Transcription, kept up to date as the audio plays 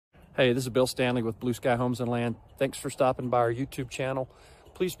Hey, this is Bill Stanley with Blue Sky Homes and Land. Thanks for stopping by our YouTube channel.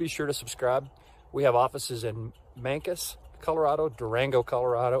 Please be sure to subscribe. We have offices in Mancos, Colorado, Durango,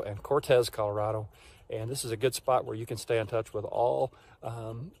 Colorado, and Cortez, Colorado. And this is a good spot where you can stay in touch with all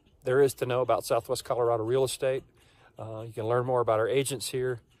there is to know about Southwest Colorado real estate. You can learn more about our agents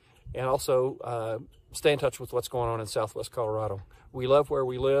here and also stay in touch with what's going on in Southwest Colorado. We love where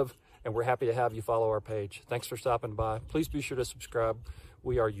we live, and we're happy to have you follow our page. Thanks for stopping by. Please be sure to subscribe.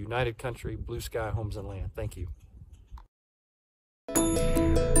 We are United Country, Blue Sky Homes and Land. Thank you.